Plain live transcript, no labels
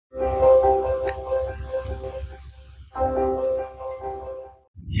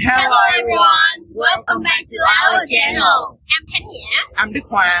welcome back to our channel. I'm Khánh. I'm Đức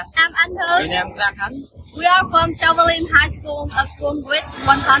Hòa. I'm Anh Thư. And I'm Gia Khánh. We are from Traveling High School, a school with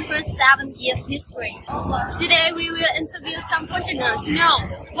 107 years history. Today we will interview some foreigners to know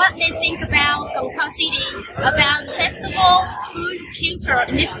what they think about Cần Thơ City, about the festival, food, culture,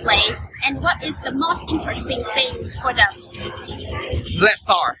 and display, and what is the most interesting thing for them. Let's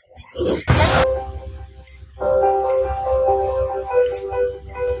start.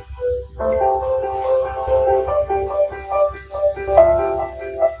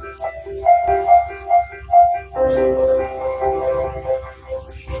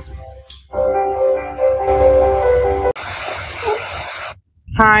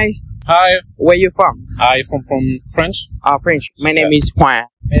 Hi. Hi. Where you from? I'm from French. French. My name is Hòa.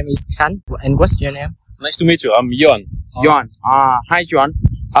 My name is Khánh. And what's your name? Nice to meet you. I'm Yon. Yon. Hi, Yon.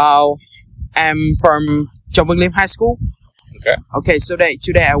 I'm from Traveling High School. Okay. Okay. So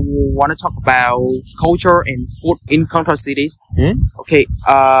today I want to talk about culture and food in Cần Thơ cities. Okay.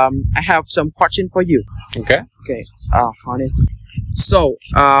 I have some question for you. Okay. Okay. Honey. So,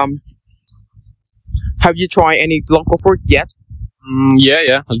 have you tried any local food yet?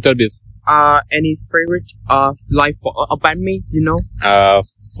 Yeah, a little bit. Any favorite like phở banh mi, you know?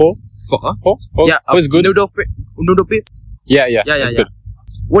 Pho. Yeah, It's good. Noodle beef. Yeah. It's good.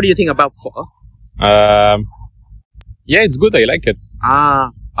 What do you think about phở? Yeah, it's good. I like it.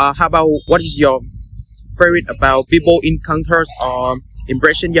 How about what is your favorite about people in Cần Thơ?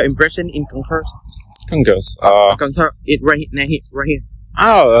 Impression in Cần Thơ? Cần Thơ. It right here.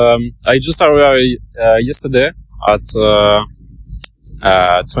 I just arrived yesterday at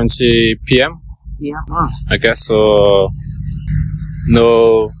 20 p.m. Yeah. Okay, so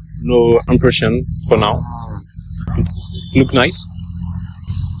no impression for now. It's look nice.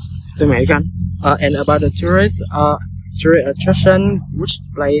 And about the tourist attraction, which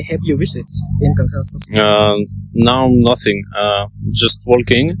place have you visited in Cần Thơ? Now nothing. Just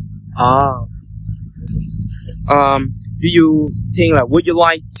walking. Do you think would you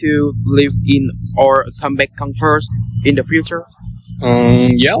like to live in or come back Cần Thơ in the future?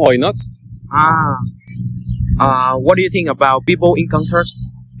 Yeah, why not? What do you think about people in Cần Thơ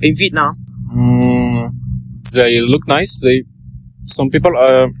in Vietnam? They look nice. Some people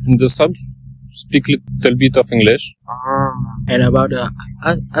in the south speak a little bit of English. And about the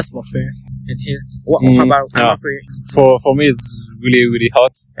atmosphere in here? What about atmosphere? For me, it's really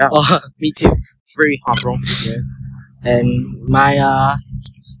hot. Yeah. Me too. Very hot, bro. Yes. And my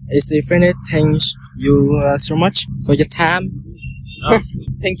is infinite. Thanks you so much for your time.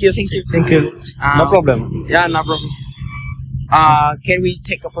 Thank you. No problem. Yeah, no problem. Can we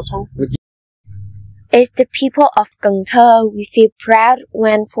take a photo with you? As the people of Cần Thơ, we feel proud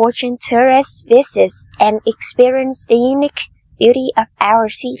when foreign tourists visit and experience the unique beauty of our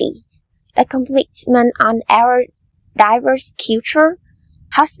city, a complement on our diverse culture,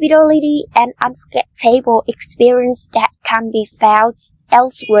 hospitality, and unforgettable experience that can be found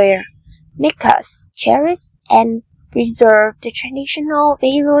elsewhere. Make us cherish and preserve the traditional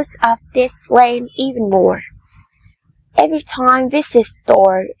values of this land even more. Every time visit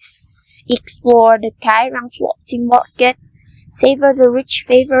stores, explore the Cái Răng floating market, savor the rich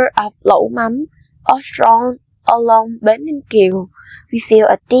flavor of lẩu mắm or strong along Bến Ninh Kiều, we feel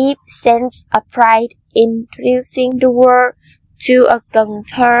a deep sense of pride in introducing the world to a Cần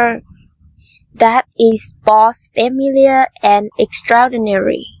Thơ that is both familiar and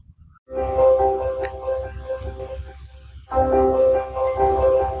extraordinary.